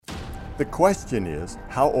The question is,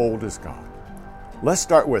 how old is God? Let's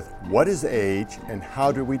start with what is age and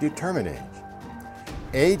how do we determine age?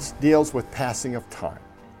 Age deals with passing of time,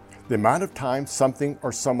 the amount of time something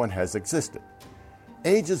or someone has existed.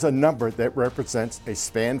 Age is a number that represents a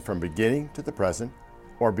span from beginning to the present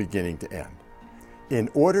or beginning to end. In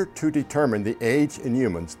order to determine the age in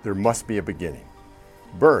humans, there must be a beginning.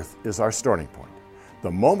 Birth is our starting point.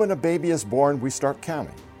 The moment a baby is born, we start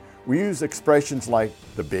counting. We use expressions like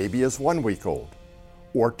the baby is 1 week old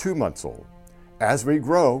or 2 months old. As we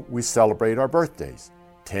grow, we celebrate our birthdays,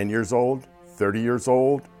 10 years old, 30 years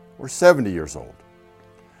old, or 70 years old.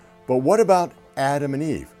 But what about Adam and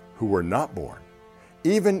Eve, who were not born?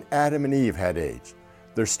 Even Adam and Eve had age.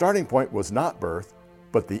 Their starting point was not birth,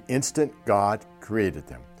 but the instant God created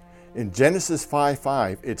them. In Genesis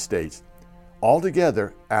 5:5, it states,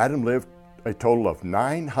 altogether, Adam lived a total of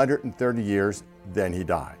 930 years, then he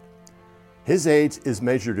died. His age is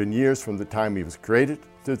measured in years from the time he was created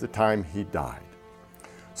to the time he died.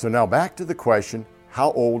 So now back to the question,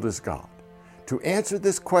 how old is God? To answer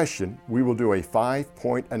this question, we will do a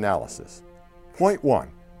 5-point analysis. Point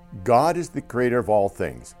 1, God is the creator of all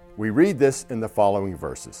things. We read this in the following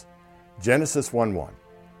verses. Genesis 1:1,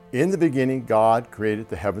 in the beginning God created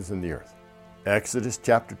the heavens and the earth. Exodus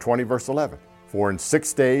chapter 20 verse 11, for in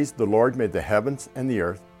 6 days the Lord made the heavens and the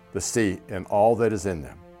earth, the sea, and all that is in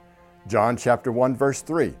them. John chapter 1 verse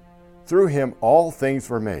 3, through him all things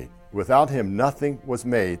were made. Without him nothing was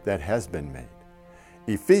made that has been made.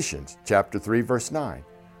 Ephesians chapter 3 verse 9,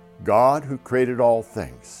 God who created all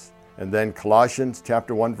things. And then Colossians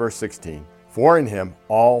chapter 1 verse 16, for in him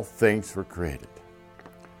all things were created.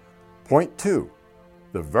 Point 2,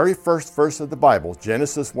 the very first verse of the Bible,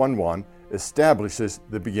 Genesis 1:1, establishes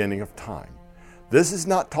the beginning of time. This is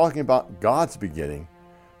not talking about God's beginning,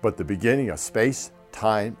 but the beginning of space,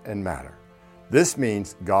 time, and matter. This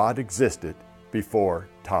means God existed before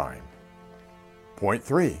time. Point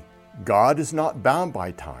 3, God is not bound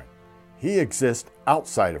by time. He exists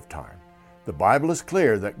outside of time. The Bible is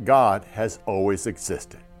clear that God has always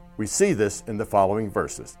existed. We see this in the following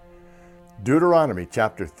verses. Deuteronomy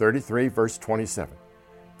chapter 33 verse 27,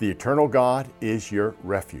 the eternal God is your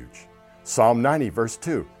refuge. Psalm 90 verse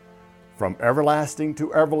 2, from everlasting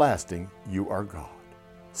to everlasting you are God.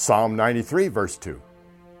 Psalm 93 verse 2,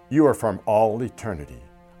 you are from all eternity.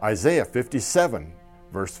 Isaiah 57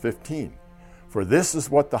 verse 15, for this is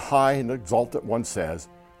what the high and exalted one says,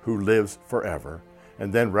 who lives forever.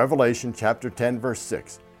 And then Revelation chapter 10 verse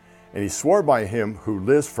 6, and he swore by him who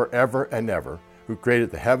lives forever and ever, who created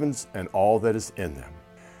the heavens and all that is in them.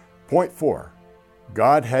 Point 4,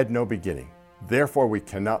 God had no beginning, therefore we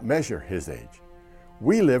cannot measure his age.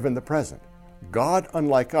 We live in the present. God,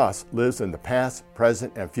 unlike us, lives in the past,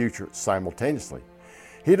 present, and future simultaneously.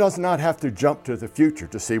 He does not have to jump to the future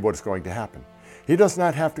to see what is going to happen. He does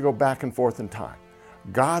not have to go back and forth in time.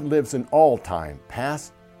 God lives in all time,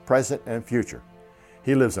 past, present, and future.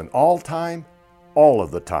 He lives in all time, all of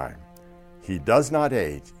the time. He does not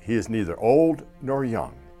age. He is neither old nor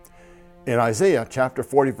young. In Isaiah chapter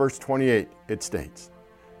 40 verse 28, it states,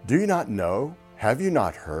 do you not know? Have you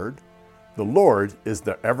not heard? The Lord is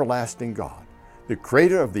the everlasting God, the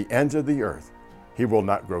creator of the ends of the earth. He will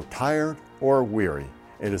not grow tired or weary.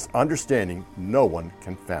 In his understanding, no one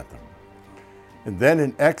can fathom. And then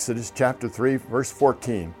in Exodus chapter 3, verse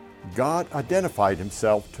 14, God identified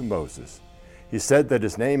himself to Moses. He said that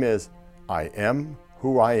his name is, I am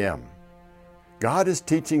who I am. God is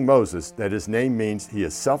teaching Moses that his name means he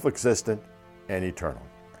is self-existent and eternal.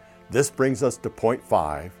 This brings us to point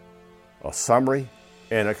 5, a summary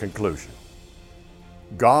and a conclusion.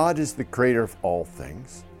 God is the creator of all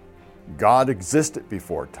things. God existed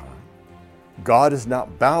before time. God is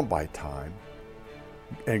not bound by time,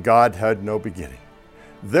 and God had no beginning.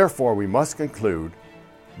 Therefore, we must conclude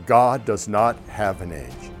God does not have an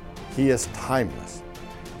age. He is timeless.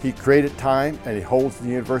 He created time and he holds the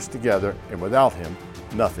universe together, and without him,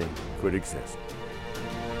 nothing could exist.